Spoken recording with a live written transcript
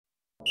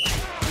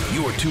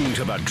You're tuned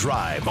to The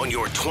Drive on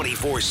your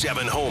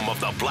 24/7 home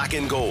of the Black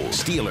and Gold.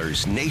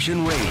 Steelers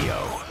Nation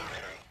Radio.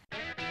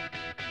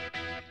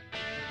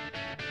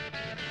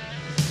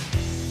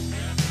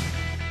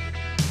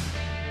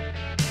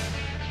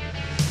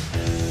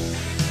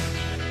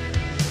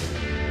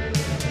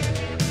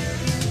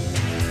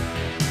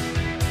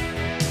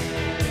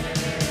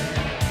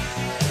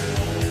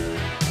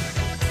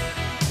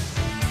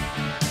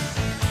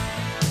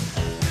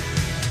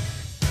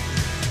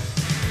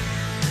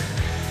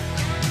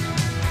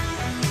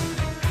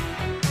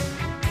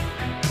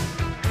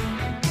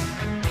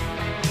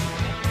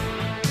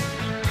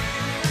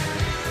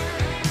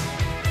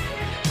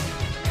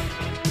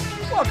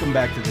 Welcome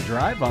back to The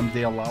Drive. I'm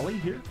Dale Lally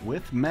here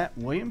with Matt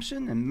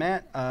Williamson. And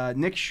Matt,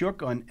 Nick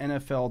Shook on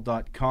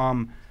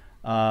NFL.com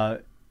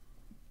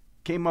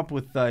came up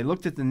with,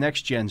 looked at the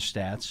next gen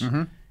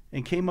stats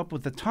and came up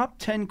with the top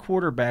 10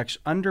 quarterbacks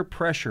under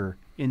pressure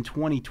in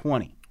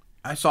 2020.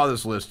 I saw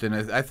this list, and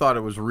I thought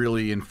it was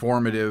really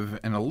informative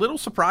and a little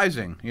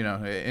surprising, you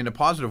know, in a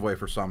positive way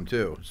for some,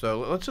 too. So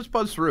let's just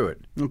buzz through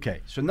it.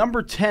 Okay, so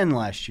number 10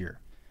 last year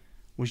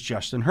was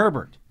Justin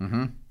Herbert.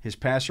 His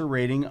passer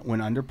rating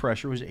when under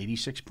pressure was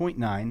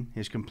 86.9.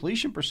 His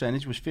completion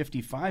percentage was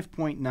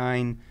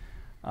 55.9.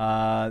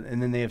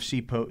 And then they have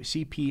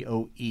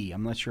CPOE.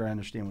 I'm not sure I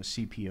understand what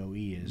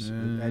CPOE is.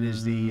 That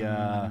is the...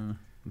 I'm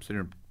sitting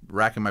here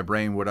racking my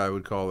brain what I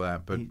would call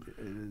that. But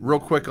real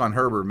quick on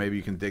Herbert, maybe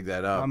you can dig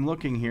that up. I'm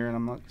looking here, and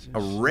I'm not...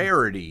 A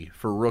rarity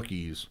for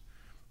rookies.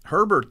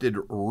 Herbert did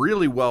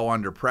really well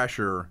under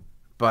pressure,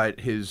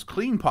 but his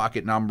clean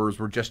pocket numbers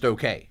were just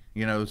okay.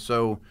 You know,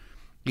 so...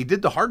 He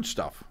did the hard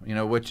stuff, you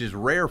know, which is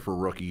rare for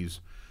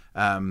rookies.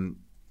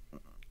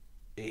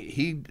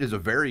 He is a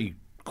very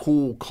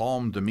cool,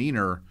 calm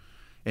demeanor,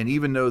 and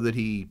even though that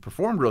he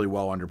performed really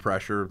well under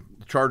pressure,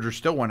 the Chargers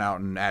still went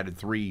out and added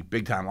 3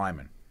 big-time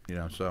linemen, you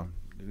know, so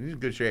he's in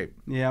good shape.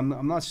 Yeah,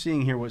 I'm not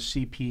seeing here what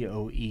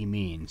CPOE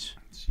means.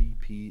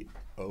 CPOE.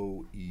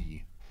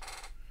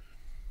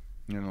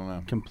 I don't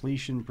know.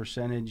 Completion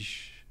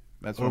percentage...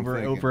 That's what I'm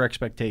thinking. Over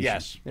expectations.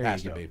 Yes, there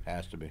has you to go. be.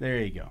 Has to be.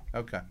 There you go.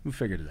 Okay. We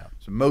figured it out.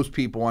 So most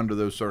people under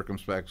those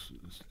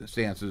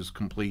circumstances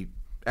complete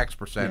X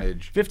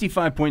percentage.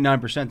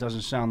 55.9%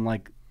 doesn't sound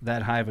like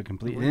that high of a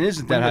complete. It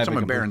isn't that high of a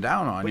someone complete. bearing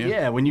down on But you.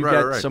 yeah, when you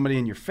got somebody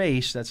in your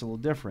face, that's a little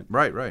different.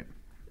 Right.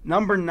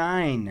 Number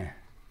 9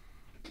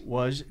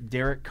 was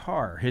Derek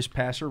Carr. His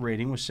passer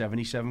rating was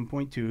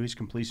 77.2. His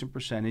completion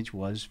percentage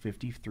was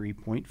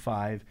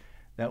 53.5.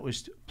 That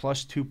was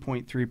plus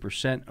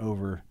 2.3%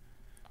 over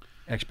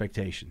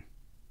expectation.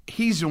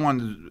 He's the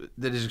one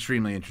that is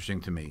extremely interesting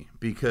to me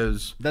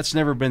because that's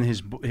never been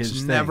his it's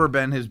thing. Never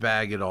been his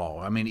bag at all.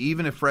 I mean,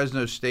 even if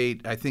Fresno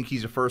State, I think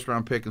he's a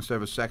first-round pick instead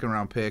of a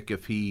second-round pick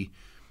if he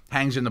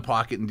hangs in the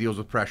pocket and deals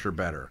with pressure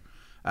better.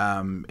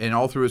 And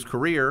all through his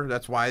career,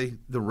 that's why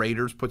the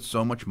Raiders put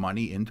so much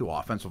money into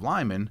offensive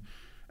linemen.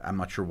 I'm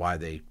not sure why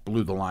they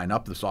blew the line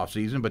up this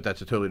offseason, but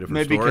that's a totally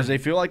different story. Maybe because they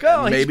feel like,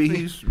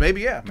 maybe.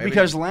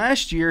 Because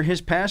last year his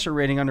passer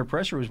rating under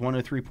pressure was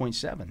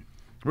 103.7.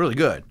 Really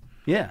good.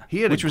 Yeah, he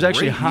had which was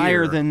actually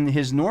higher year. Than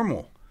his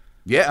normal.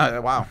 Yeah,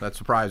 wow, that's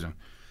surprising.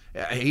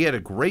 He had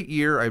a great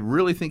year. I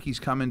really think he's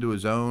come into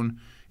his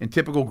own. In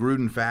typical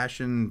Gruden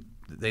fashion,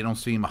 they don't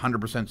seem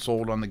 100%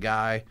 sold on the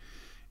guy.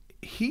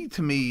 He,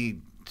 to me,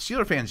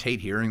 Steeler fans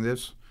hate hearing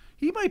this.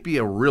 He might be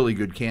a really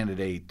good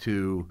candidate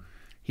to.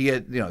 He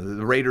had, you know,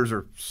 the Raiders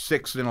are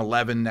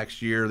 6-11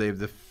 next year. They have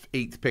the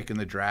 8th pick in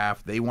the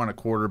draft. They want a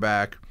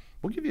quarterback.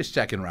 We'll give you a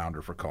second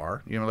rounder for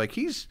Carr. You know, like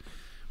he's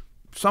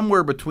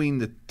somewhere between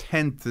the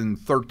 10th and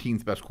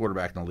 13th best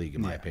quarterback in the league,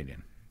 in my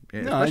opinion.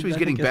 Especially if he's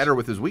getting better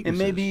with his weaknesses.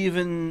 And maybe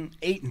even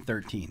 8 and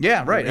 13.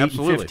 Yeah, right,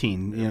 absolutely.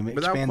 15. You know,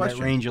 expand that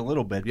range a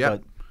little bit. Yep.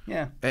 But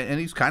yeah. And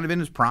he's kind of in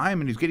his prime,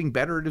 and he's getting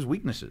better at his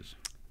weaknesses.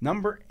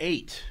 Number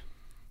 8,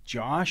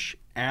 Josh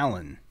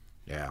Allen.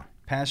 Yeah.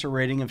 Passer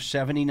rating of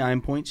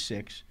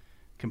 79.6.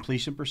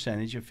 Completion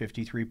percentage of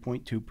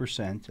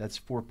 53.2%. That's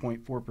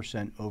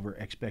 4.4% over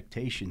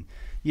expectation.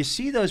 You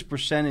see those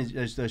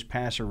percentages, those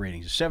passer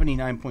ratings,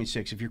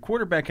 79.6. If your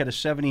quarterback had a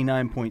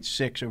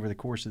 79.6 over the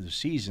course of the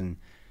season,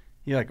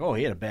 you're like, oh,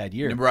 he had a bad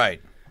year.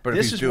 Right. But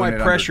this is why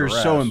pressure is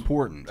so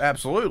important.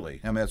 Absolutely.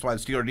 I mean, that's why the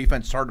Steeler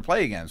defense is hard to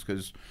play against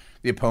because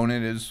the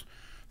opponent is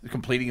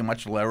completing a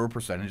much lower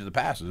percentage of the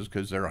passes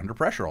because they're under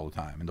pressure all the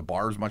time, and the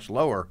bar is much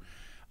lower.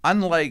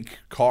 Unlike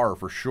Carr,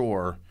 for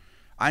sure,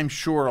 I'm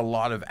sure a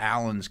lot of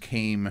Allen's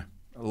came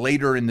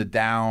later in the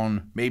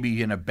down,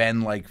 maybe in a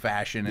Ben-like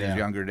fashion in his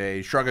younger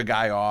days. Shrug a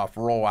guy off,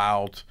 roll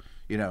out,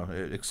 you know,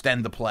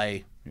 extend the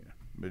play.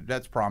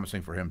 That's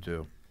promising for him,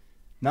 too.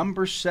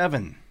 Number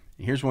 7.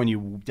 Here's one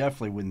you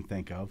definitely wouldn't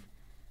think of.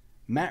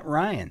 Matt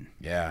Ryan.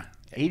 Yeah.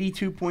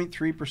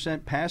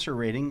 82.3% passer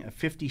rating, a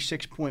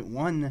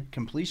 56.1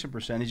 completion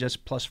percentage. That's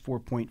plus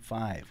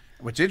 4.5.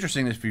 What's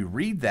interesting is if you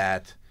read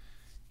that,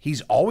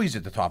 he's always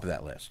at the top of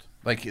that list.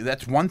 Like,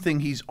 that's one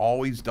thing he's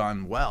always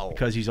done well.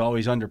 Because he's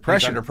always under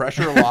pressure. He's under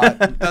pressure a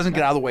lot. Doesn't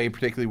get out of the way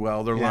particularly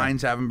well. Their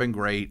lines haven't been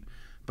great.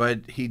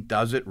 but he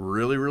does it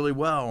really, really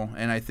well.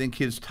 And I think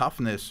his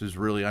toughness is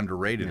really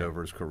underrated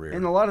over his career.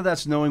 And a lot of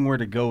that's knowing where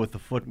to go with the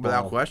football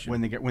Without question.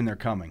 when they're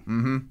coming.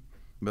 Mm-hmm.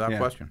 Without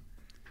question.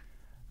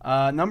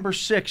 Number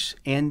 6,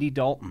 Andy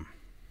Dalton.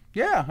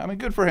 Yeah, I mean,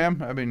 good for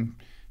him. I mean,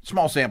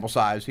 small sample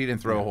size. He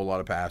didn't throw a whole lot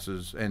of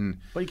passes.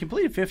 But he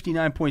completed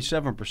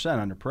 59.7%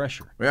 under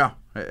pressure. Yeah.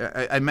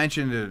 I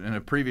mentioned it in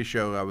a previous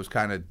show. I was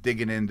kind of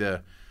digging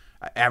into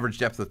average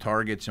depth of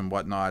targets and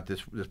whatnot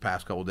this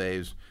past couple of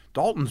days.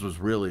 Dalton's was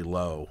really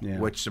low,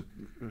 which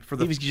for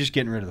the he was just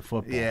getting rid of the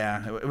football.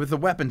 Yeah, with the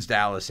weapons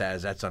Dallas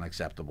has, that's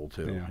unacceptable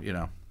too. Yeah. You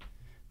know.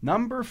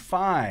 Number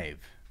 5,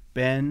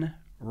 Ben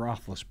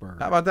Roethlisberger.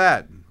 How about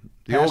that?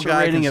 The old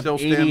guy can still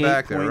stand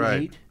back there,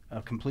 right?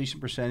 A completion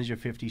percentage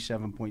of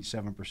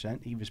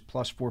 57.7%. He was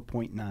plus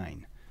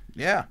 4.9.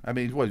 Yeah, I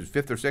mean, what,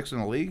 5th or 6th in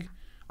the league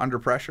under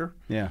pressure?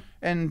 Yeah.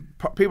 And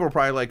people are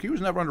probably like, he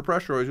was never under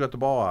pressure, always got the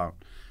ball out.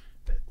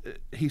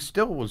 He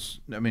still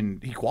was, I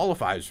mean, he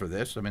qualifies for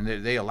this. I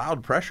mean, they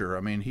allowed pressure. I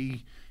mean,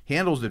 he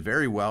handles it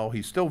very well.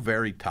 He's still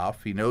very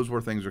tough. He knows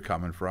where things are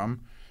coming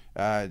from.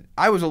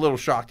 I was a little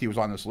shocked he was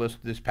on this list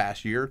this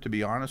past year, to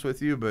be honest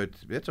with you, but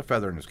it's a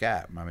feather in his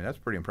cap. I mean, that's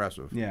pretty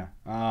impressive. Yeah.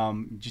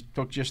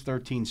 Took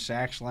 13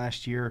 sacks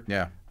last year.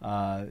 Yeah.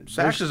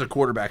 Sacks is a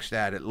quarterback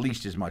stat at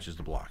least as much as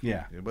the block.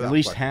 Yeah. At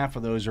least half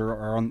of those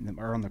are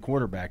on the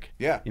quarterback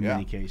in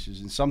many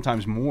cases, and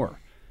sometimes more.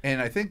 And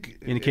I think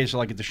in a case of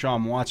like a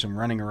Deshaun Watson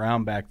running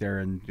around back there,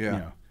 and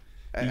you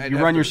I'd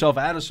run yourself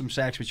out of some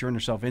sacks, but you run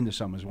yourself into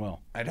some as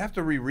well. I'd have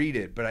to reread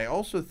it, but I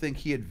also think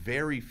he had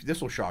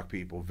this will shock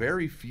people,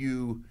 very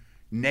few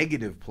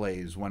negative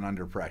plays when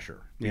under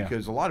pressure.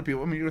 Because a lot of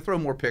people, I mean, you're going to throw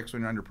more picks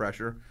when you're under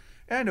pressure.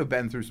 And I know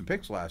Ben threw some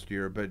picks last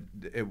year, but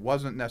it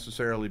wasn't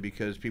necessarily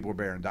because people were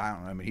bearing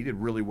down. I mean, he did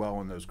really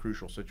well in those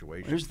crucial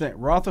situations. Here's the thing.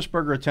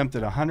 Roethlisberger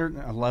attempted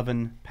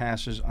 111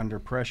 passes under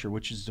pressure,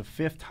 which is the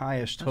 5th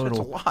highest total That's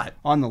a lot.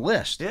 on the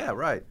list. Yeah,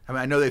 right. I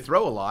mean, I know they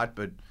throw a lot,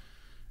 but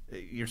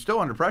you're still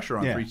under pressure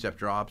on 3-step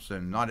drops,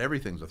 and not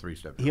everything's a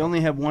 3-step drop. He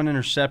only had 1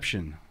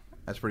 interception.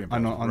 That's pretty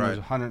impressive. On those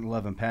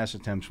 111 pass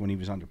attempts when he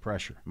was under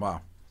pressure.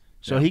 Wow.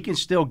 So he can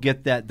still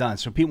get that done.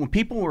 So when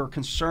people were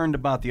concerned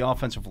about the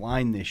offensive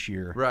line this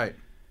year, right?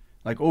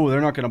 Like, oh,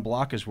 they're not going to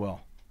block as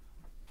well.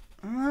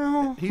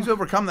 Well, he's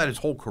overcome that his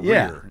whole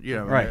career. Yeah,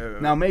 right.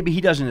 Now maybe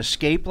he doesn't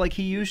escape like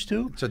he used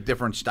to. It's a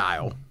different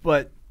style.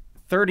 But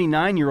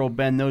 39-year-old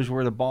Ben knows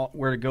where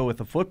to go with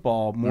the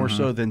football more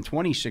so than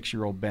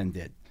 26-year-old Ben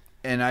did.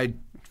 And I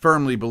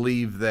firmly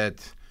believe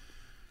that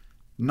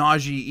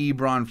Najee,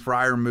 Ebron,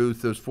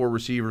 Freiermuth, those 4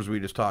 receivers we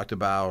just talked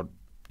about,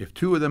 if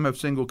 2 of them have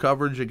single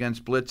coverage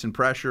against blitz and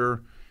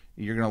pressure,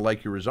 you're going to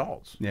like your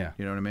results. Yeah.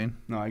 You know what I mean?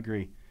 No, I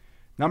agree.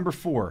 Number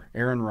 4,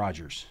 Aaron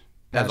Rodgers.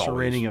 Passer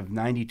rating of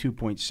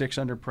 92.6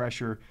 under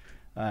pressure.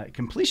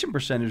 Completion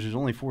percentage is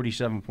only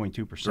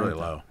 47.2%. It's really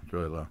low. It's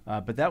really low.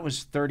 But that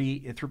was plus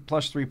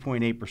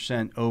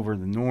 3.8% over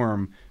the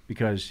norm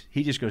because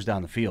he just goes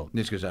down the field. He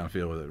just goes down the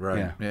field with it, right?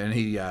 Yeah. And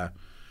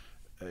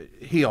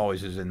he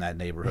always is in that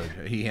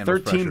neighborhood. He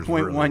handles 13.1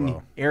 really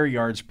well. air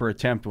yards per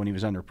attempt when he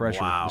was under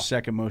pressure. Wow. The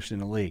second most in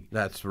the league.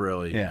 That's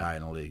really high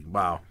in the league.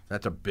 Wow.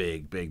 That's a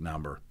big, big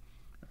number.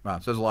 Wow.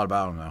 It says a lot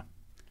about him,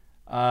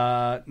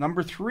 though.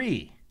 Number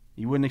 3.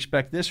 You wouldn't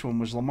expect this one,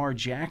 was Lamar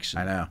Jackson.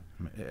 I know.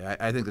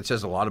 I think that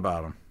says a lot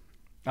about him.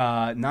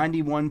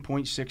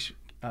 91.6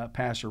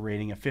 passer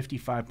rating, a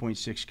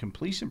 55.6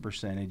 completion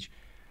percentage.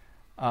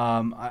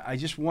 I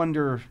just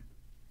wonder,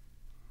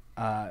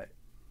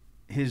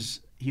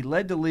 he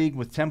led the league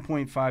with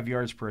 10.5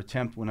 yards per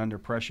attempt when under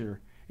pressure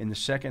in the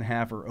second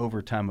half or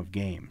overtime of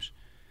games.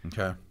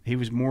 Okay. He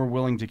was more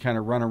willing to kind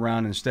of run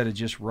around instead of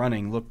just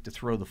running, look to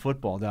throw the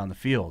football down the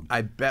field.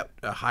 I bet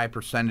a high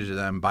percentage of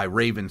them, by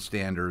Ravens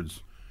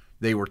standards,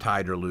 they were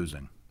tied or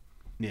losing.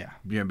 Yeah.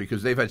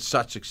 Because they've had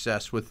such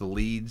success with the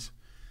leads.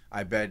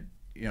 I bet,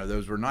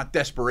 those were not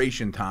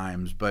desperation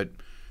times, but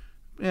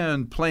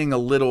playing a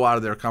little out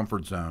of their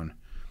comfort zone.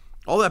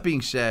 All that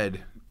being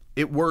said,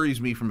 it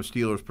worries me from a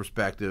Steelers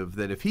perspective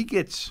that if he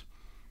gets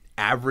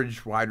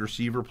average wide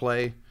receiver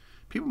play,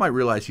 people might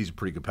realize he's a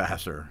pretty good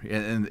passer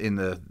in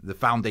the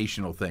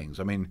foundational things.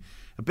 I mean,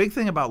 a big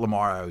thing about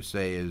Lamar, I would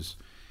say, is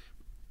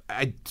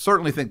I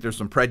certainly think there's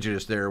some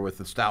prejudice there with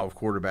the style of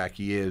quarterback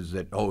he is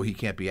that, he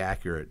can't be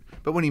accurate.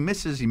 But when he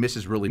misses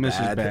really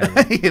bad.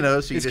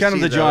 So it's kind of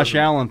the Josh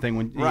Allen thing.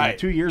 When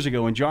 2 years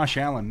ago when Josh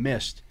Allen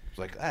missed, it's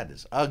like, that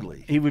is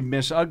ugly. He would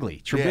miss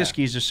ugly.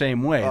 Trubisky's the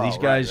same way. These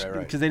guys,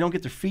 because they don't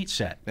get their feet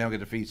set. They don't get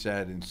their feet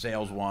set, and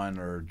sails one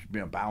or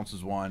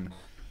bounces one.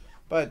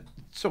 But it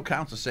still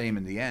counts the same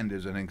in the end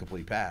as an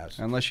incomplete pass.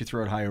 Unless you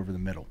throw it high over the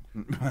middle.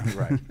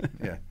 Right,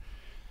 yeah.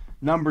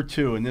 Number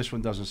 2, and this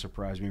one doesn't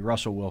surprise me,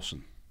 Russell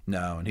Wilson.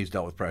 No, and he's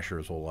dealt with pressure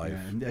his whole life.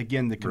 Yeah, and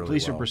again, the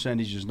completion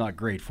percentage is not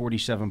great,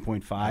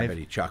 47.5. I bet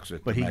he chucks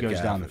it. But he goes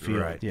down the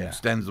field. Right. Yeah.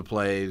 Extends the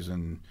plays,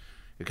 and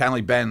kind of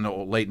like Ben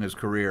late in his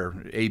career.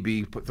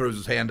 AB throws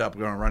his hand up,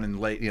 going to run in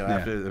late.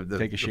 After the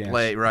take a chance.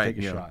 Play, right?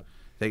 Take a shot.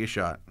 Take a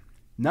shot.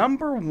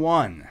 Number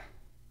 1,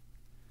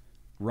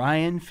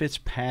 Ryan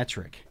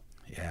Fitzpatrick.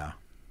 Yeah.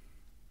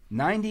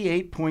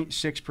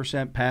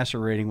 98.6% passer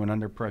rating when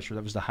under pressure.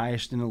 That was the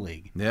highest in the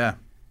league. Yeah.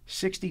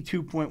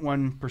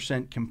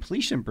 62.1%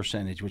 completion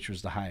percentage, which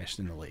was the highest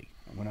in the league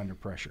when under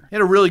pressure. He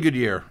had a really good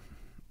year.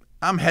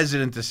 I'm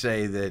hesitant to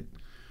say that.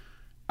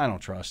 I don't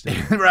trust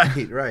him.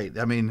 Right.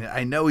 I mean,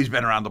 I know he's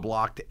been around the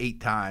block 8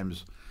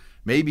 times.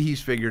 Maybe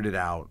he's figured it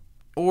out.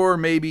 Or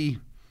maybe,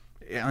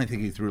 I only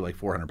think he threw like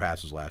 400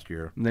 passes last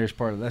year. And there's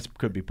part of that.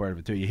 Could be part of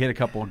it too. You hit a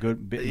couple of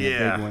good,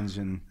 big ones,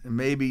 and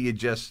maybe you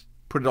just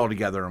put it all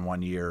together in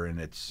one year, and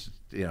it's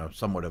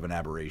somewhat of an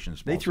aberration.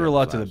 They threw a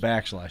lot to the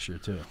backs last year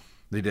too.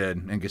 They did,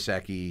 and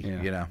Gesicki,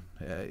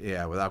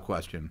 without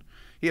question.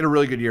 He had a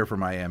really good year for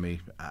Miami.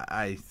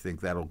 I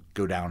think that'll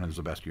go down as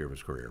the best year of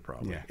his career,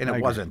 probably. Yeah, and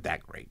it wasn't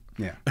that great.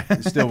 Yeah,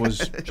 it still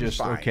was just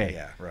fine. okay.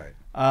 Yeah,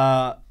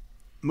 right.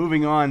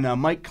 Moving on,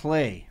 Mike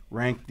Clay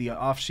ranked the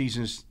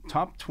offseason's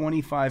top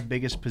 25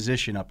 biggest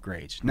position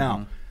upgrades.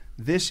 Now,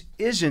 this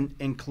isn't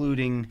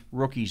including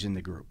rookies in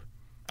the group.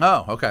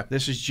 Oh, okay.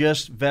 This is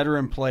just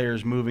veteran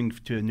players moving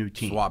to a new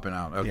team. Swapping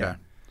out, okay. Yeah.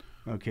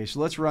 Okay, so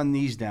let's run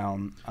these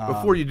down.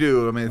 Before you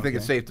do, I think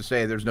it's safe to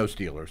say there's no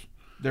Steelers.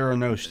 There are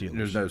no Steelers.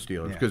 There's no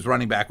Steelers because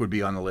running back would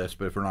be on the list,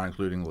 but if we're not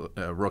including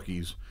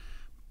rookies.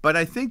 But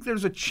I think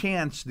there's a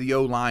chance the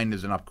O-line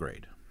is an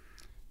upgrade.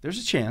 There's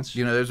a chance.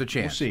 There's a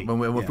chance.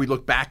 We'll see. If we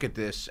look back at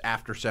this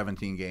after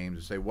 17 games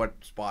and say what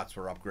spots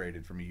were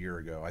upgraded from a year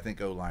ago, I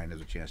think O-line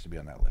has a chance to be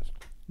on that list.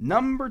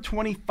 Number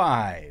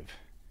 25,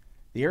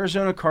 the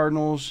Arizona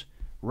Cardinals,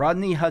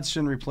 Rodney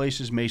Hudson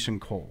replaces Mason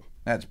Cole.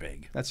 That's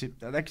big. That's it.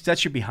 That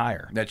should be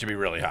higher. That should be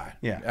really high.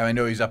 Yeah. I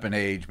know he's up in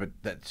age, but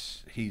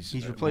he's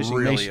replacing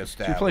really Mason,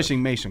 established. He's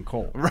replacing Mason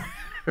Cole.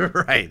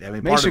 Right. I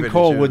mean, Mason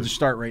Cole wouldn't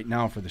start right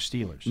now for the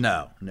Steelers.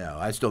 No.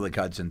 I still think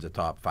Hudson's a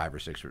top 5 or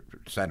 6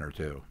 center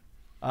too.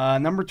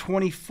 Number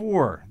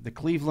 24, the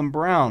Cleveland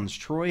Browns.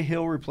 Troy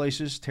Hill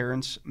replaces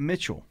Terrence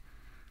Mitchell.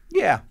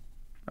 Yeah.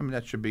 I mean,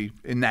 that should be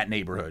in that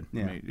neighborhood.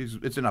 Yeah. I mean,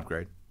 it's an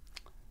upgrade.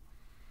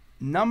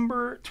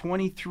 Number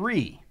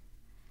 23,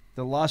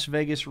 the Las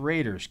Vegas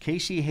Raiders.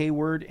 Casey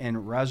Hayward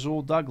and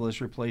Rasul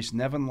Douglas replace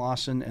Nevin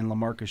Lawson and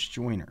LaMarcus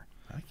Joyner.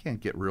 I can't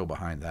get real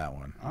behind that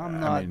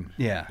one.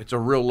 Yeah. It's a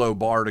real low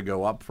bar to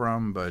go up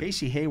from, but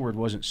Casey Hayward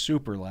wasn't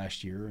super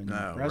last year, and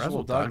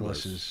Rasul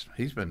Douglas is.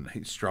 He's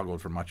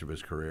struggled for much of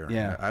his career.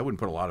 Yeah. I wouldn't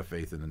put a lot of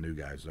faith in the new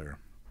guys there.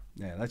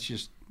 Yeah, that's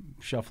just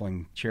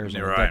shuffling chairs on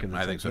You're the right. deck of the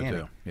I think so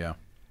Titanic. too. Yeah.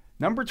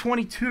 Number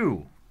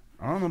 22.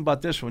 I don't know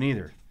about this one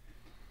either.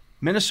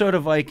 Minnesota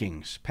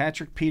Vikings.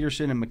 Patrick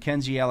Peterson and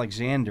Mackenzie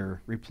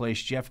Alexander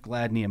replaced Jeff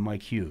Gladney and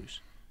Mike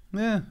Hughes.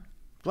 Yeah.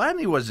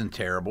 Gladney wasn't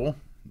terrible.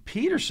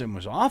 Peterson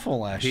was awful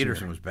last year.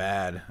 Peterson was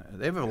bad.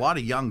 They have a lot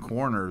of young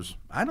corners.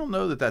 I don't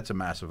know that that's a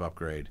massive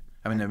upgrade.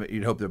 I mean,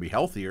 you'd hope they'll be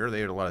healthier.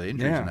 They had a lot of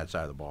injuries on that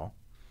side of the ball.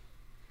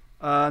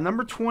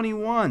 Number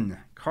 21.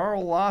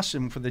 Carl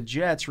Lawson for the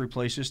Jets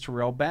replaces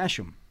Terrell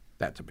Basham.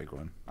 That's a big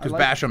one. Because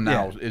Basham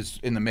now is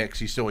in the mix.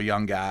 He's still a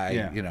young guy.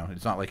 Yeah.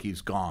 It's not like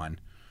he's gone.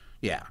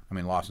 Yeah. I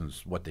mean,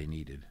 Lawson's what they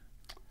needed.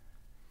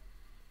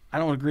 I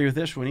don't agree with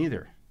this one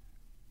either.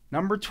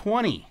 Number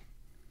 20.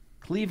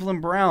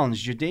 Cleveland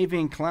Browns.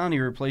 Jadeveon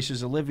Clowney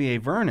replaces Olivier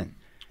Vernon.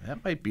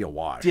 That might be a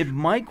wash. Did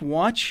Mike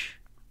watch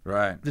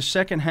right the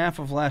second half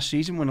of last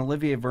season when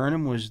Olivier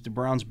Vernon was the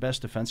Browns'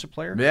 best defensive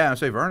player? Yeah, I'd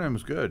say Vernon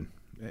was good.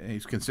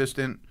 He's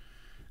consistent.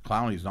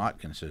 Clowney's not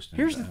consistent.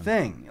 Here's the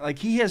thing. Like,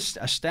 he has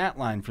a stat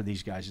line for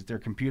these guys that their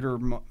computer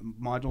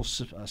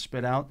modules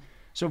spit out.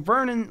 So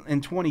Vernon in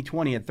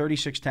 2020 had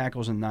 36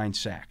 tackles and 9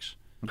 sacks.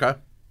 Okay.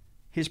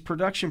 His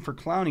production for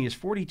Clowney is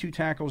 42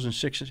 tackles and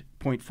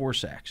 6.4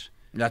 sacks.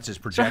 That's his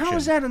projection. So how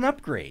is that an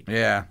upgrade?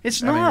 Yeah.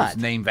 It's I mean, not.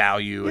 it's name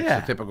value. Yeah.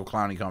 It's the typical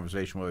Clowney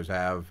conversation we always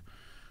have.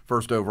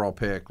 First overall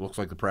pick, looks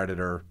like the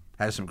Predator,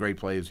 has some great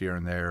plays here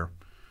and there.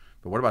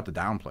 But what about the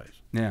down plays?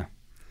 Yeah.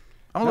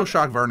 I'm a little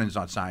shocked Vernon's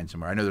not signed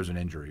somewhere. I know there's an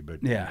injury,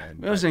 but yeah,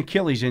 it was an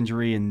Achilles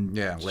injury and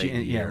late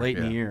in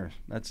the year.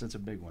 That's a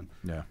big one.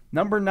 Yeah.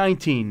 Number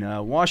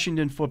 19,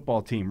 Washington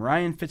football team.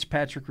 Ryan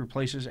Fitzpatrick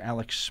replaces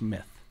Alex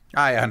Smith.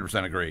 I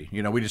 100% agree.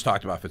 We just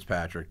talked about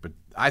Fitzpatrick, but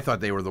I thought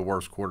they were the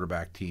worst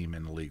quarterback team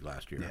in the league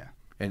last year. Yeah.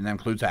 And that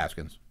includes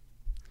Haskins.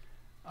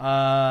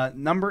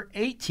 Number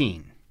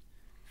 18,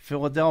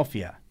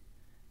 Philadelphia.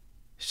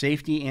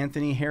 Safety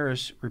Anthony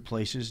Harris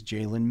replaces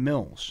Jalen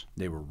Mills.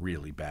 They were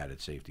really bad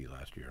at safety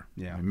last year.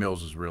 Yeah. I mean,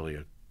 Mills is really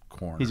a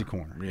corner. He's a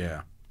corner.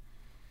 Yeah.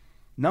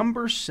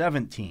 Number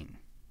 17,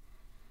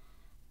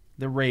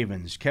 the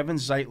Ravens. Kevin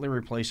Zeitler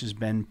replaces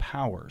Ben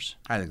Powers.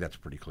 I think that's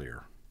pretty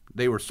clear.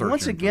 They were searching.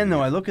 Once again,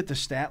 though, I look at the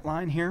stat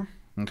line here.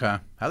 Okay.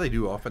 How do they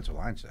do offensive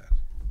line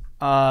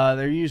stats?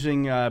 They're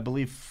using, I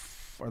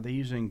believe, are they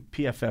using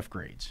PFF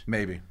grades?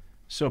 Maybe.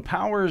 So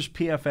Powers'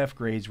 PFF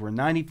grades were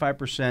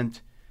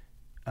 95%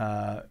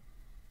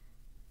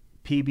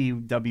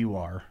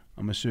 PBWR.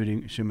 I'm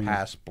assuming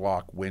pass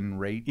block win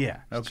rate.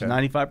 Yeah, okay,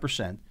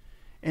 95%,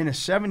 and a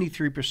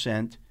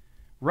 73%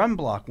 run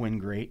block win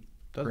rate.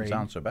 Doesn't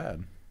sound so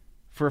bad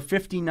for a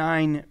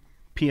 59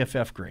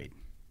 PFF grade.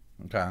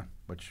 Okay,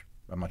 which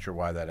I'm not sure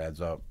why that adds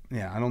up.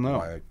 Yeah, I don't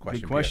know.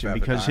 Good question PFF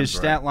because his times,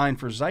 stat right? line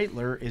for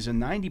Zeitler is a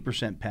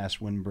 90%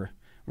 pass win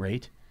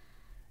rate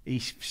a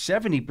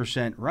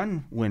 70%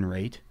 run win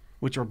rate,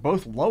 which are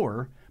both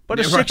lower, but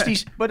a Yeah,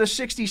 right.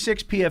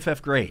 66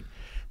 PFF grade.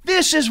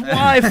 This is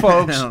why,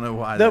 folks, I don't know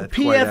why the that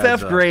quite adds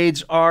PFF up.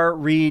 grades are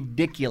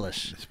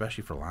ridiculous.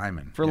 Especially for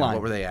linemen. For You know, linemen,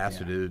 what were they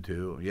asked yeah. to do,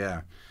 too?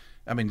 Yeah.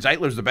 I mean,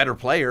 Zeitler's the better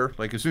player.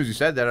 Like, as soon as you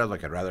said that, I was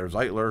like, I'd rather have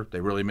Zeitler. They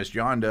really missed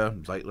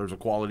Yonda. Zeitler's a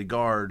quality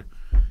guard.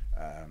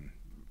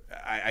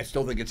 I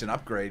still think it's an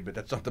upgrade, but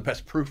that's not the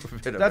best proof of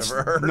it That's I've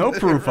ever heard. no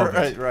proof of it.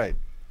 Right, right.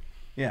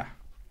 Yeah.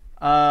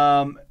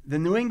 The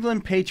New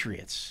England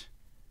Patriots.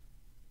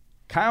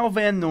 Kyle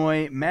Van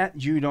Noy, Matt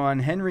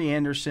Judon, Henry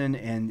Anderson,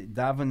 and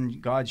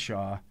Davin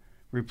Godshaw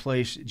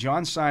replace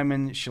John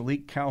Simon,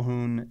 Shalik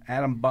Calhoun,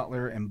 Adam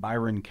Butler, and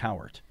Byron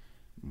Cowart.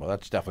 Well,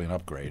 that's definitely an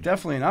upgrade.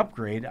 Definitely an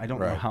upgrade. I don't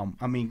know Right. how.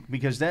 I mean,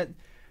 because That's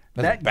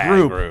that a bad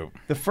group, group.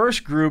 the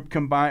first group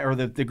combined, or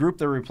the group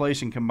they're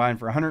replacing combined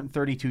for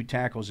 132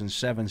 tackles and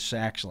 7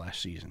 sacks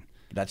last season.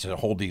 That's a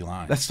whole D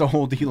line. That's the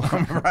whole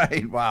D-line.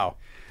 right. Wow.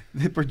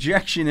 The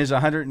projection is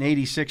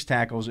 186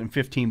 tackles and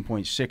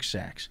 15.6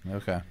 sacks.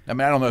 Okay. I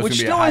mean, I don't know. If Which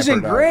it's still gonna be a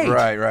isn't high great.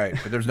 Right, right.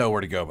 But there's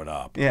nowhere to go but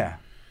up. Yeah.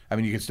 I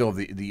mean, you can still have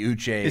the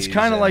Uche. It's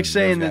kind of like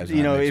saying that,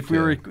 you know, if we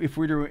were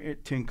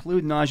to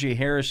include Najee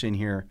Harris in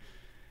here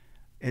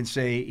and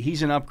say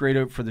he's an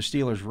upgrade for the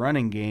Steelers'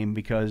 running game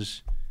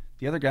because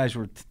the other guys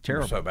were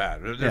terrible. so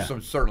bad. There's Yeah.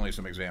 certainly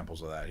some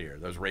examples of that here.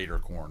 Those Raider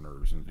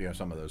corners and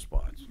some of those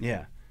spots.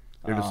 Yeah.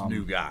 They're just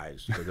new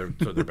guys, so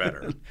they're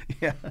better.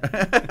 Yeah.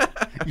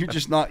 You're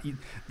just not.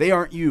 They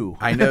aren't you.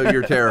 I know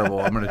you're terrible.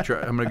 I'm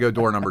gonna go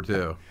door number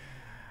 2.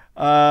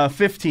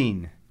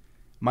 15.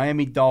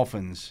 Miami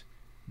Dolphins.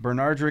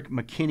 Bernardrick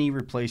McKinney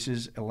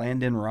replaces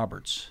Landon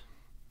Roberts.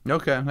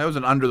 Okay, that was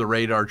an under the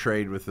radar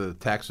trade with the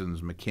Texans.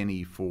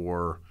 McKinney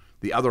for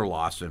the other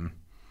Lawson.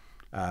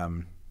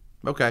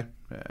 Okay,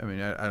 I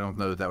mean I don't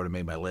know that would have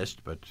made my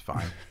list, but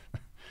fine.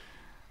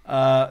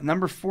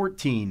 Number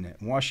 14.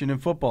 Washington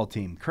Football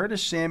Team.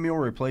 Curtis Samuel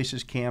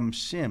replaces Cam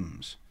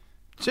Sims.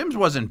 Sims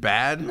wasn't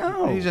bad.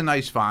 No. He's a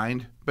nice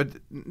find, but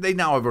they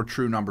now have a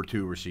true number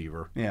 2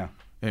 receiver. Yeah.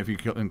 And if you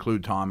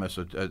include Thomas,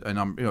 a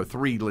number,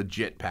 3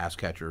 legit pass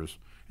catchers,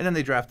 and then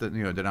they drafted,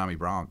 Denami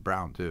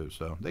Brown too.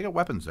 So they got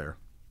weapons there.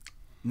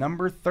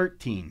 Number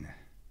 13.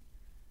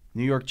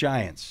 New York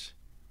Giants.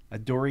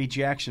 Adoree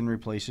Jackson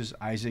replaces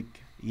Isaac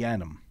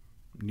Yiadom.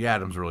 Yeah,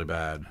 Adam's really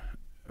bad,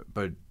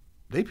 but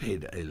they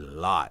paid a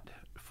lot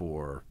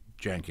for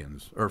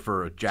Jenkins or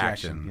for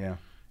Jackson. Yeah.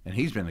 And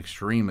he's been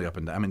extremely up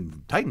and down. I mean, the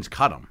Titans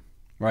cut him.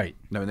 Right.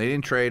 No, they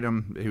didn't trade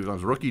him. He was on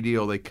his rookie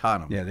deal. They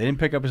cut him. Yeah, they didn't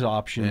pick up his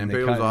option. And They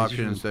picked cut- his they option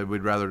and just- said,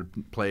 we'd rather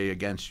play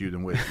against you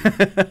than with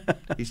you.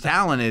 He's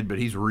talented, but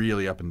he's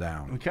really up and We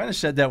down. kind of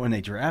said that when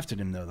they drafted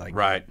him, though. Like,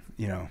 Right.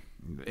 You know.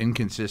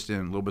 Inconsistent,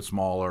 a little bit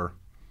smaller.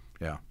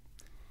 Yeah.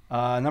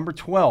 Number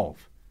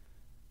 12.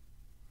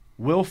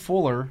 Will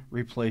Fuller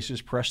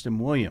replaces Preston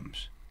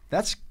Williams.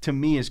 That's, to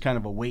me, is kind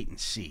of a wait and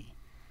see.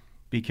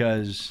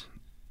 Because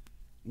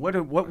what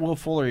Will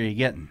Fuller are you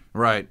getting?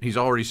 Right. He's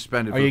already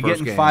suspended Are for you the first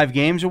getting game. 5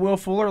 games of Will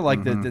Fuller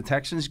like the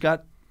Texans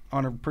got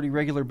on a pretty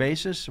regular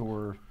basis?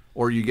 Or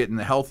Or you getting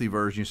the healthy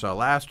version you saw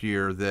last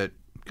year that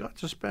got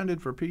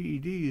suspended for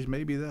PEDs.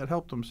 Maybe that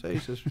helped him stay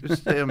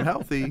him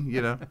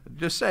healthy.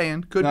 Just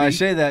saying. Could no, be. I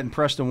say that, and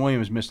Preston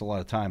Williams missed a lot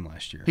of time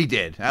last year. He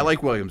did. I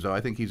like Williams, though.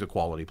 I think he's a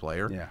quality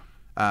player.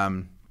 Yeah.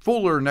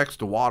 Fuller next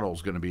to Waddle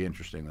is going to be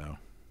interesting, though.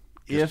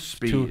 If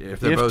speed. If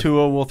they're both-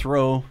 Tua will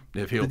throw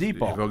If the deep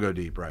ball. If he'll go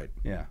deep, right.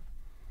 Yeah.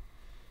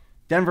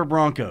 Denver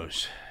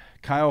Broncos.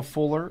 Kyle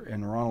Fuller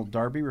and Ronald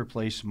Darby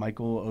replace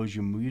Michael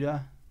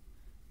Ojemudia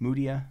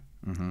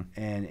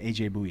and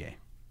A.J. Bouye.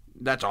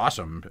 That's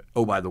awesome.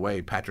 Oh, by the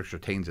way, Patrick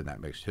Surtain's in that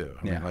mix, too.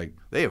 I Yeah. mean,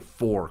 they have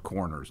 4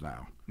 corners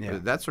now. Yeah.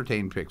 That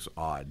Surtain pick's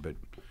odd, but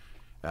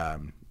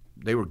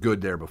they were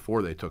good there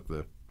before they took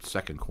the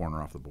second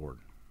corner off the board.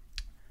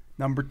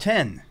 Number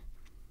 10,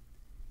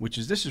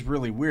 this is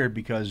really weird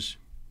because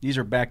these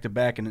are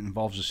back-to-back and it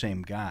involves the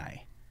same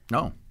guy.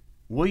 No.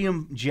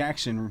 William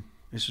Jackson,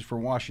 this is for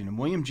Washington.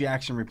 William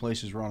Jackson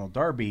replaces Ronald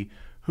Darby,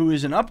 who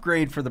is an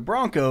upgrade for the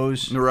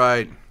Broncos,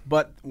 Right.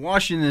 but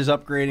Washington is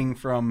upgrading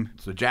from,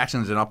 So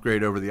Jackson's an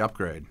upgrade over the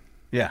upgrade.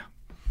 yeah.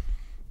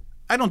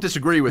 I don't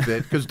disagree with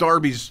it because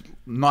Darby's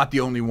not the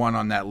only one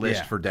on that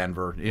list Yeah. for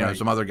Denver. Right.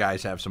 Some other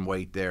guys have some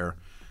weight there.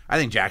 I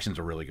think Jackson's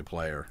a really good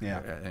player. Yeah.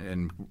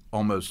 And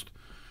almost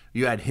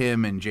you add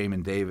him and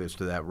Jamin Davis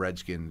to that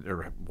Redskin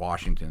or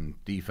Washington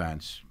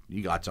defense,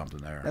 you got something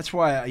there. That's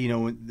why,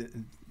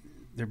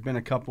 there have been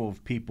a couple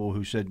of people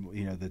who said,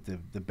 that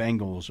the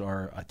Bengals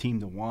are a team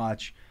to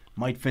watch,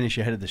 might finish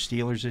ahead of the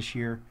Steelers this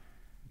year.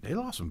 They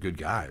lost some good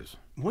guys.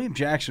 William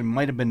Jackson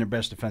might have been their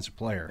best defensive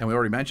player. And we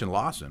already mentioned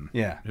Lawson.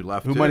 Yeah. Who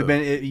left Who too. might have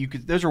been,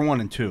 those are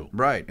 1 and 2.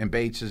 Right. And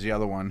Bates is the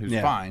other one who's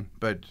Yeah. fine.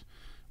 But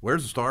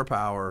where's the star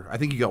power? I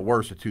think you got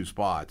worse at 2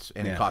 spots,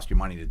 and Yeah. it cost you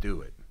money to do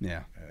it.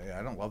 Yeah.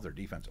 I don't love their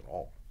defense at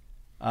all.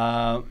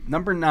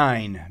 Number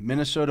 9,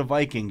 Minnesota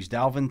Vikings.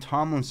 Dalvin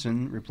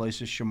Tomlinson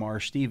replaces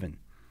Shamar Stephen.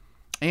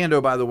 And,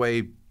 oh, by the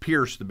way,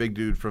 Pierce, the big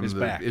dude from Is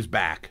back. is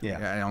back. Yeah.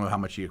 I don't know how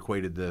much he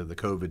equated the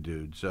COVID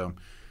dude. So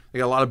They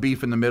got a lot of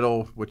beef in the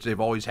middle, which they've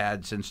always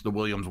had since the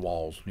Williams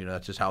Walls.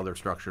 That's just how they're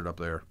structured up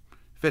there.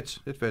 It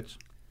fits.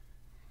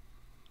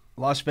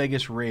 Las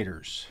Vegas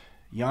Raiders.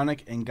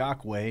 Yannick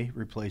Ngakoue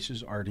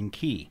replaces Arden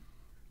Key.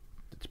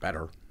 It's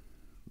better.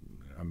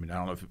 I mean, I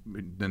don't know if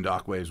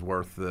Ngakoue is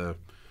worth the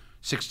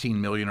 $16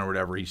 million or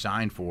whatever he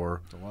signed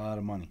for. It's a lot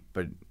of money.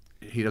 But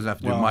he doesn't have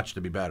to do much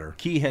to be better.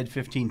 Key had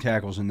 15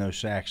 tackles and no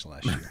sacks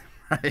last year.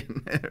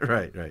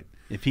 Right.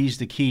 If he's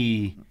the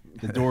key,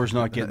 the door's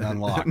not getting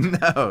unlocked.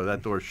 No,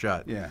 that door's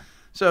shut. Yeah.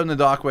 So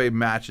Ngakoue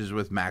matches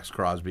with Max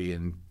Crosby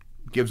and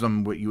gives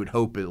them what you would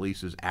hope at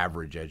least is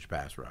average edge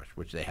pass rush,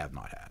 which they have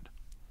not had.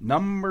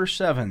 Number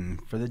 7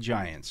 for the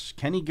Giants.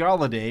 Kenny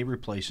Golladay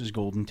replaces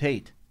Golden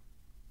Tate.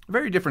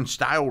 Very different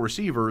style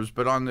receivers,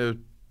 but on the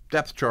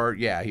depth chart,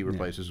 he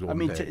replaces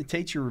Golden Tate.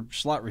 Tate's your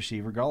slot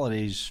receiver.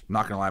 Galladay's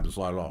not going to line up the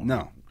slot at all.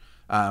 No.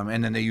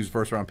 And then they use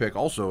first-round pick,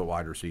 also a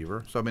wide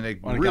receiver. So, I mean, a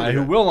guy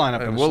who will line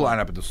up in the slot. line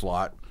up at the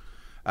slot.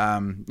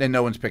 And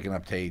no one's picking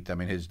up Tate. I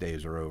mean, his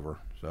days are over.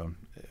 So,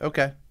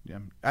 okay. Yeah.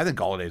 I think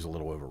Galladay's a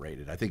little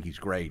overrated. I think he's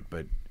great,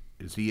 but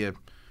is he a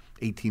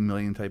 $18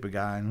 million type of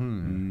guy? I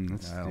don't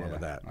know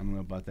about that. I don't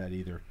know about that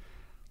either.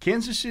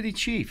 Kansas City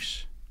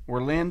Chiefs.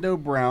 Orlando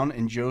Brown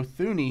and Joe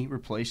Thuney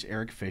replace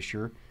Eric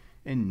Fisher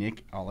and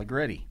Nick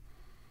Allegretti.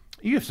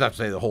 You just have to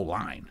say the whole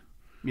line.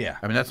 Yeah.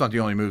 I mean, that's not the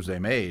only moves they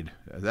made.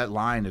 That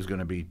line is going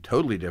to be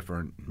totally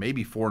different.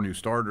 Maybe 4 new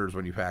starters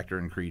when you factor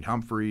in Creed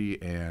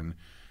Humphrey and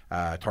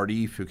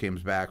Tardif, who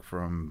comes back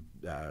from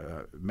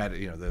the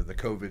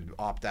COVID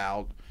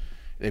opt-out.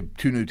 They have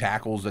 2 new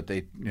tackles that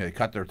they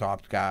cut their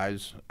top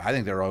guys. I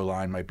think their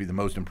O-line might be the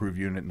most improved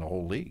unit in the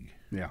whole league.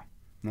 Yeah.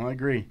 No, I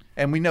agree.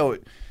 And we know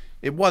it.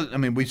 It was. I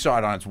mean, we saw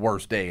it on its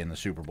worst day in the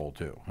Super Bowl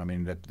too. I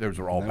mean, those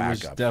were all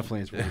backups. Was definitely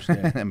its worst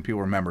day. And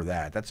people remember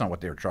that. That's not what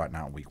they were trotting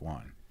out in Week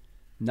 1.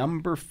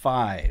 Number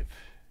 5,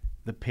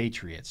 the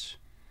Patriots.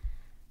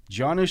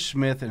 Jonnu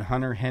Smith and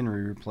Hunter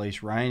Henry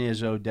replace Ryan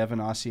Izzo, Devin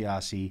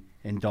Asiasi,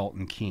 and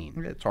Dalton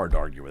Keene. It's hard to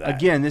argue with that.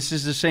 Again, this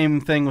is the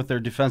same thing with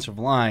their defensive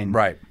line.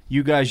 Right.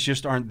 You guys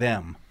just aren't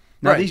them.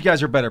 Now, these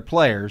guys are better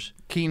players.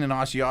 Keene and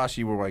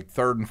Asiasi were like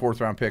 3rd and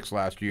 4th round picks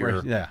last year.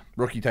 Right, yeah.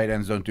 Rookie tight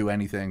ends don't do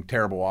anything.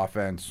 Terrible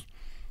offense.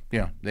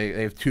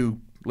 They have 2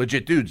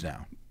 legit dudes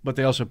now. But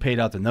they also paid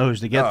out the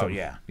nose to get them. Oh,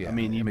 yeah. I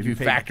mean, if you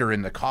factor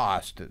in the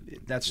cost,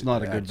 that's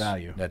not a good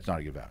value. That's not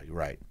a good value,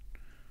 right.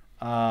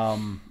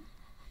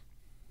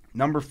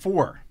 Number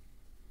 4,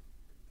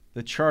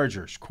 the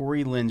Chargers.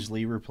 Corey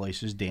Linsley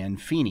replaces Dan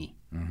Feeney.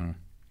 Mm-hmm.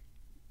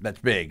 That's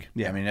big.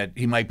 Yeah. I mean,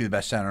 he might be the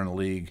best center in the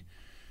league.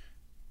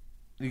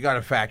 You got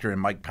to factor in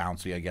Mike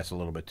Pouncey, I guess, a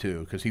little bit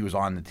too, because he was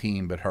on the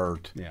team but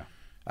hurt. Yeah.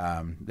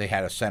 They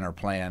had a center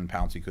plan.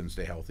 Pouncey couldn't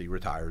stay healthy.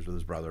 Retires with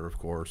his brother, of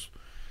course.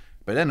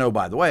 But then,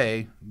 by the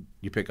way,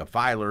 you pick up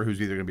Filer, who's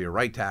either going to be a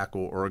right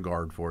tackle or a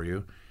guard for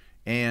you,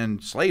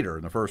 and Slater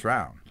in the first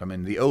round. I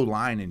mean, the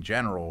O-line in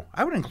general,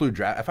 I would include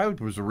draft. If I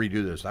was to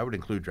redo this, I would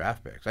include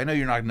draft picks. I know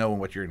you're not knowing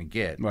what you're going to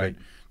get, right.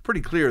 But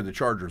pretty clear the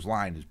Chargers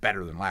line is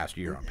better than last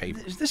year on paper.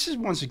 This is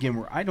once again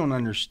where I don't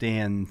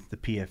understand the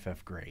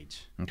PFF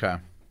grades. Okay.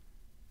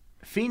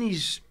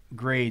 Feeney's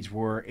grades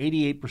were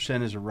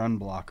 88% as a run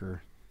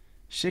blocker,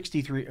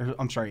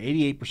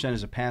 88%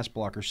 as a pass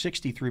blocker,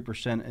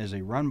 63% as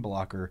a run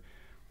blocker,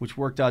 which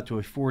worked out to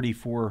a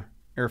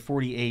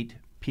 48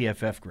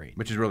 PFF grade,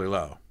 which is really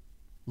low.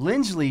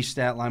 Linsley's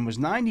stat line was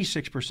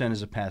 96%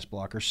 as a pass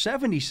blocker,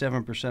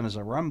 77% as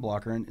a run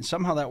blocker, and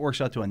somehow that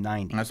works out to a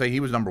 90. And I say he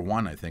was number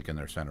 1, I think, in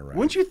their center rank.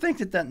 Wouldn't you think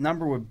that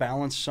number would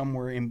balance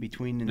somewhere in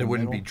between? It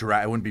wouldn't be it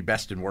wouldn't be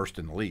best and worst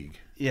in the league.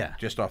 Yeah,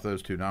 just off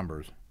those 2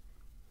 numbers.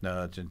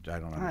 No, I don't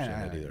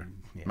understand that either.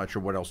 Yeah. I'm not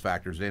sure what else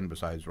factors in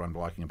besides run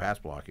blocking and pass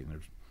blocking.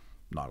 There's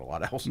not a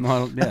lot else.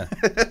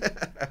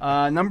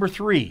 Number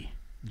 3,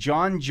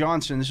 John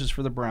Johnson. This is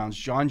for the Browns.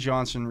 John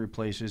Johnson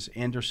replaces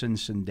Anderson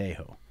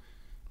Sendejo.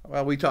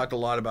 Well, we talked a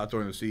lot about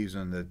during the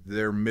season that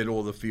their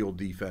middle of the field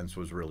defense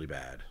was really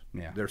bad.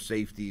 Yeah. Their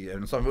safety,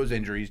 and some of it was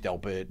injuries,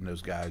 Delpit and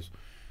those guys.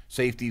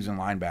 Safeties and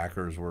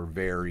linebackers were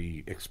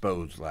very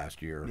exposed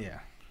last year. Yeah.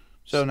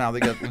 So now they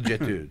got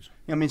legit dudes.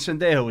 I mean,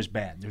 Sendejo is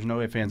bad. There's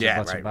no ifs, ands, or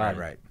buts about it.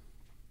 Right.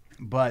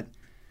 But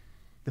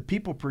the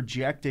people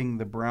projecting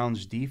the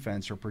Browns'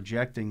 defense are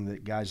projecting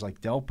that guys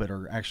like Delpit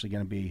are actually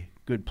going to be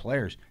good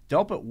players.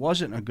 Delpit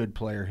wasn't a good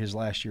player his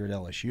last year at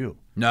LSU.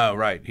 No,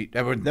 right.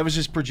 That was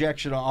his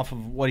projection off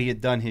of what he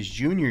had done his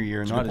junior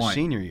year, not his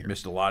senior year.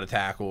 Missed a lot of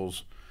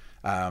tackles.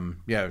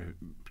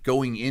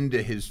 Going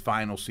into his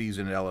final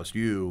season at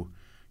LSU,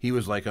 he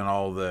was like on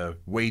all the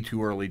way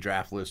too early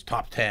draft lists,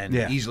 top 10,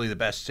 easily the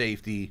best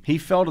safety. He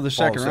fell to the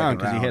second round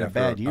because he had a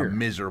bad year. A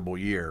miserable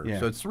year. Yeah.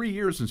 So it's 3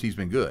 years since he's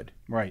been good.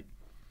 Right.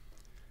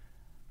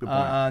 Good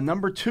point.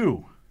 Number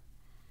 2,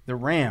 the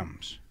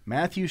Rams.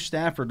 Matthew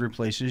Stafford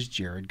replaces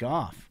Jared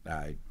Goff.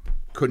 I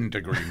couldn't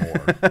agree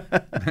more.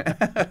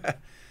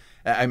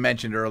 I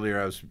mentioned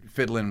earlier I was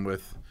fiddling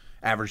with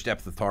average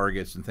depth of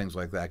targets and things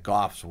like that.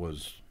 Goff's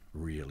was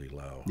really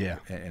low. Yeah.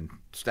 And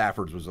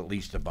Stafford's was at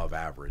least above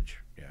average.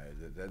 Yeah,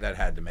 that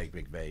had to make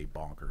McVay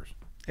bonkers.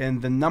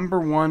 And the number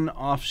one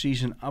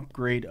offseason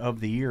upgrade of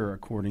the year,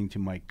 according to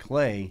Mike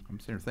Clay, I'm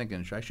sitting there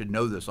thinking I should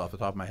know this off the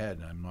top of my head,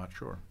 and I'm not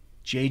sure.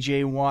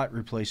 J.J. Watt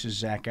replaces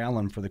Zach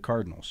Allen for the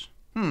Cardinals.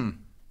 I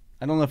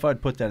don't know if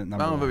I'd put that at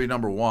number I don't know if one. it'd be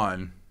number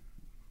one.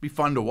 Be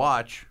fun to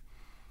watch.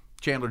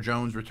 Chandler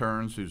Jones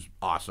returns, who's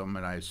awesome,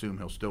 and I assume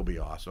he'll still be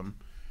awesome.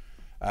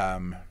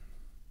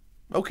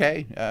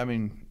 Okay, I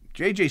mean,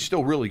 JJ's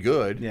still really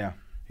good. Yeah.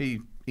 He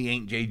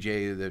ain't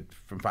JJ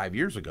from 5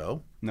 years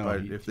ago. No,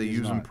 but if they he's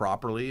use him not.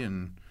 properly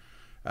and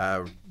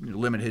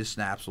limit his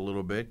snaps a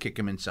little bit, kick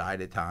him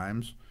inside at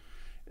times,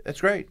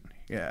 that's great.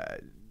 Yeah,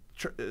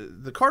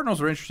 the Cardinals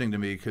are interesting to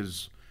me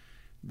because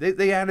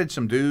they added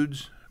some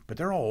dudes, but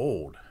they're all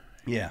old.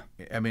 Yeah.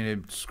 I mean,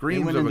 it They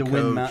screams went of into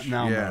a coach. win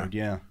now mode,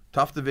 yeah.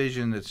 Tough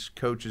division. That's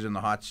coaches in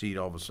the hot seat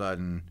all of a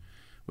sudden.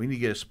 We need to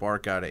get a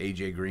spark out of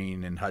AJ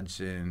Green and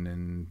Hudson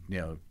and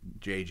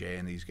JJ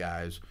and these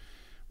guys,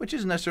 which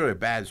isn't necessarily a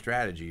bad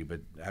strategy.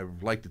 But I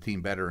like the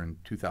team better in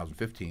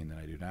 2015 than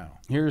I do now.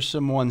 Here's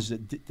some ones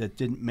that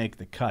didn't make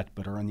the cut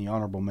but are in the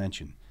honorable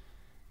mention.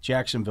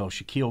 Jacksonville,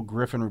 Shaquille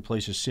Griffin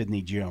replaces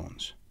Sidney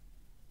Jones.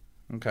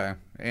 Okay,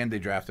 and they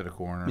drafted a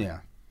corner. Yeah.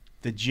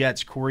 The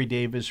Jets, Corey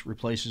Davis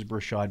replaces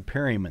Brashad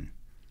Perryman.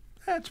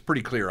 That's a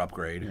pretty clear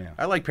upgrade. Yeah.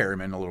 I like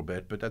Perryman a little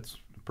bit, but that's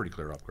a pretty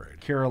clear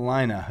upgrade.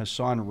 Carolina,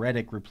 Hassan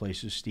Reddick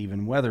replaces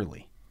Stephen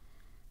Weatherly.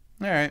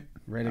 All right,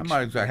 Reddick's I'm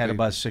not exactly had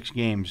about 6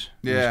 games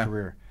in Yeah. his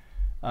career.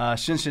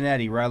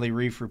 Cincinnati, Riley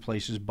Reif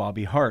replaces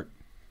Bobby Hart.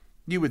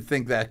 You would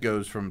think that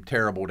goes from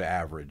terrible to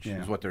average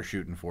Yeah. is what they're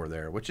shooting for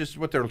there, which is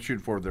what they're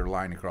shooting for. Their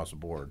line across the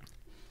board.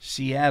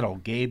 Seattle,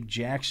 Gabe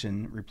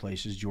Jackson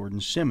replaces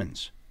Jordan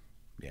Simmons.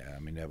 Yeah, I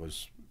mean that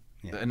was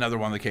Yeah. another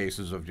one of the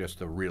cases of just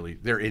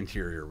their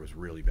interior was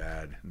really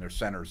bad, and their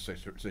center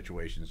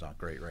situation is not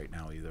great right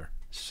now either.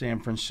 San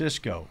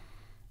Francisco,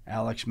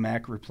 Alex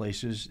Mack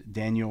replaces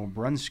Daniel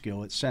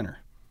Brunskill at center.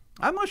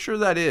 I'm not sure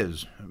that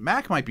is.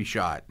 Mack might be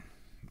shot.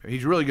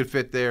 He's a really good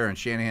fit there, and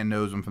Shanahan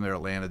knows him from their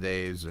Atlanta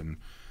days, and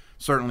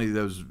certainly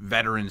those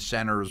veteran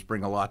centers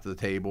bring a lot to the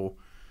table,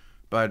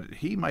 but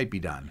he might be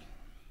done.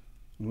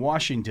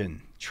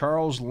 Washington,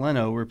 Charles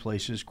Leno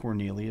replaces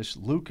Cornelius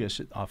Lucas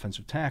at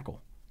offensive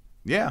tackle.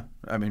 Yeah,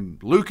 I mean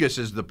Lucas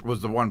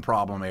was the one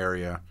problem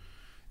area,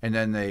 and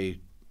then they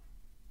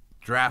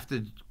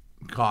drafted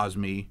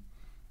Cosme,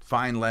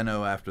 fined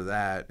Leno after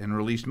that, and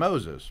released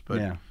Moses. But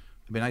Yeah.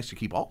 it'd be nice to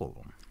keep all of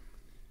them.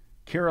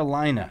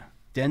 Carolina,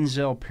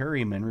 Denzel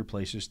Perryman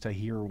replaces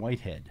Tahir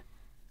Whitehead.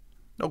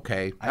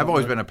 Okay, I I've don't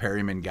always know- been a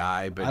Perryman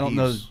guy, but I don't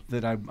know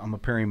that I'm a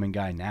Perryman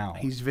guy now.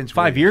 He's Vince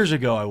 5 Williams. years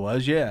ago I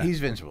was, yeah. He's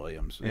Vince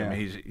Williams. Yeah. I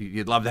mean,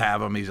 you'd love to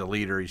have him. He's a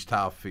leader. He's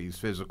tough. He's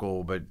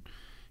physical, but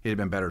he'd have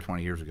been better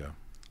 20 years ago.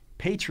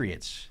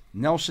 Patriots,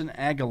 Nelson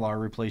Aguilar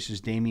replaces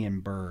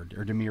Demir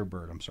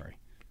Bird, I'm sorry.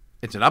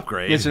 It's an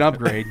upgrade. It's an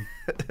upgrade.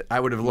 I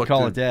would have looked.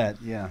 Call it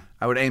that, yeah.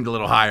 I would have aimed a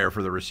little higher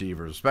for the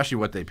receivers, especially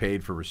what they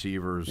paid for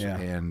receivers. Yeah.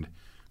 And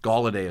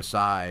Galladay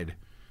aside,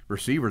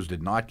 receivers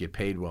did not get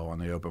paid well on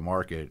the open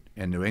market,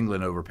 and New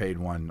England overpaid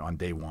one on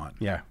day one.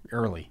 Yeah,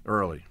 early.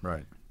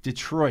 Right.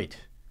 Detroit,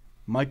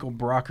 Michael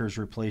Brockers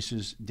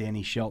replaces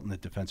Danny Shelton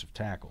at defensive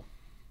tackle.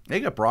 They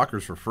got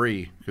Brockers for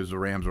free because the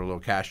Rams were a little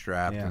cash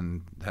strapped Yeah.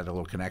 and had a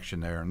little connection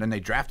there. And then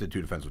they drafted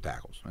 2 defensive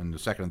tackles in the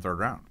 2nd and 3rd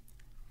round.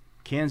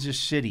 Kansas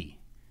City,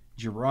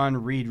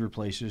 Jerron Reed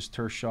replaces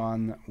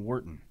Tershawn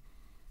Wharton.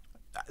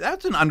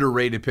 That's an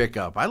underrated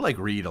pickup. I like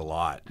Reed a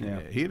lot. Yeah.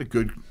 He had a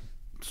good,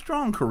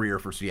 strong career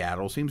for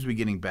Seattle. Seems to be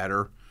getting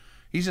better.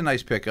 He's a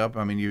nice pickup.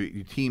 I mean,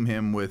 you team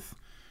him with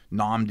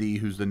Nnamdi,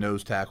 who's the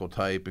nose tackle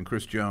type, and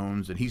Chris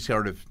Jones, and he's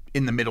sort of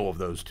in the middle of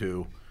those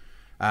two.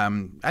 I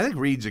think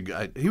Reed's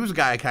he was a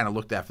guy I kind of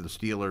looked at for the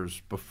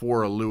Steelers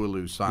before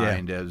Alualu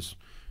signed as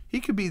he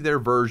could be their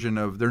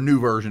new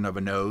version of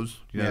a nose.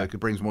 That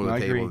brings more to No, the I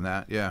table agree. than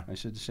that. Yeah. I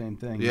said the same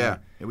thing. Yeah,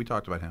 we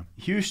talked about him.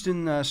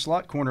 Houston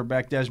slot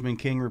cornerback Desmond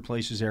King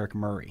replaces Eric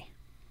Murray.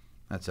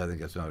 I think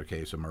that's another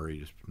case of Murray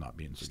just not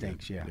being so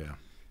Stinks, good.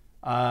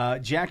 yeah.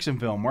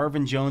 Jacksonville,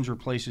 Marvin Jones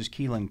replaces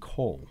Keelan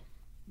Cole.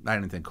 I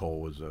didn't think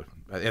Cole was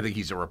I think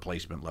he's a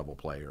replacement level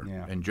player.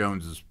 Yeah. And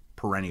Jones is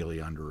perennially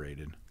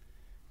underrated.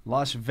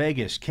 Las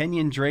Vegas,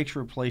 Kenyon Drake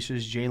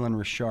replaces Jalen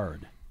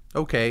Richard.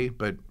 Okay,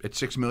 but at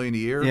 $6 million a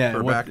year Yeah, for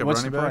a what- backup what's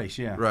running the back? price?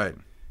 Yeah. Right.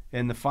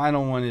 And the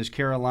final one is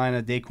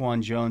Carolina,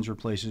 Daquan Jones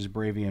replaces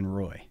Bravion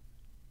Roy.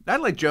 I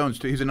like Jones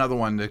too. He's another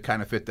one that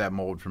kind of fit that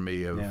mold for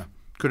me of Yeah.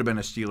 could have been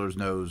a Steelers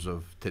nose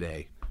of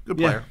today. Good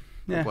Yeah. player.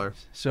 Good Yeah. player.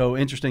 So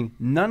interesting.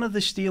 None of the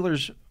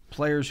Steelers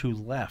players who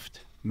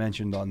left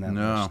mentioned on that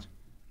list.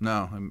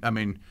 No. I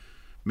mean,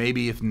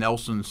 maybe if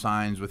Nelson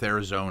signs with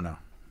Arizona,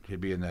 he'd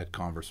be in that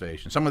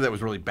conversation. Someone that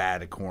was really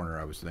bad at corner,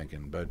 I was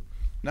thinking, but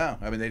no.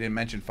 I mean, they didn't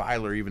mention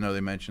Filer, even though they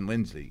mentioned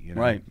Lindsey.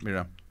 Right.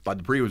 Bud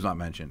Dupree was not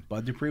mentioned.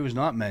 Bud Dupree was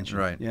not mentioned.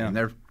 Right. Yeah. And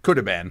there could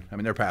have been. I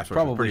mean, their pass rush was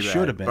Probably pretty bad.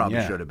 should have been, Probably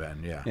yeah. should have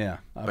been. Yeah. Yeah.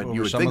 But Over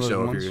you would some think of those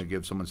so if ones. you're going to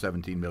give someone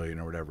 $17 million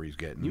or whatever he's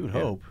getting. You would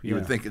hope, You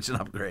would yeah. think it's an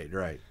upgrade,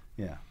 right?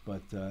 Yeah,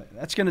 but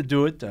that's going to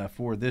do it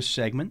for this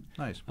segment.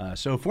 Nice.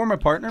 So for my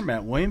partner,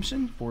 Matt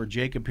Williamson, for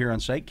Jacob here on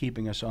site,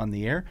 keeping us on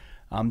the air,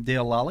 I'm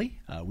Dale Lally.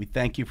 We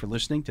thank you for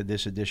listening to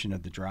this edition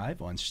of The Drive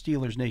on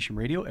Steelers Nation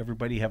Radio.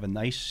 Everybody have a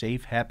nice,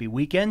 safe, happy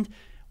weekend.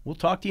 We'll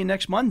talk to you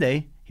next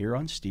Monday here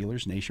on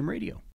Steelers Nation Radio.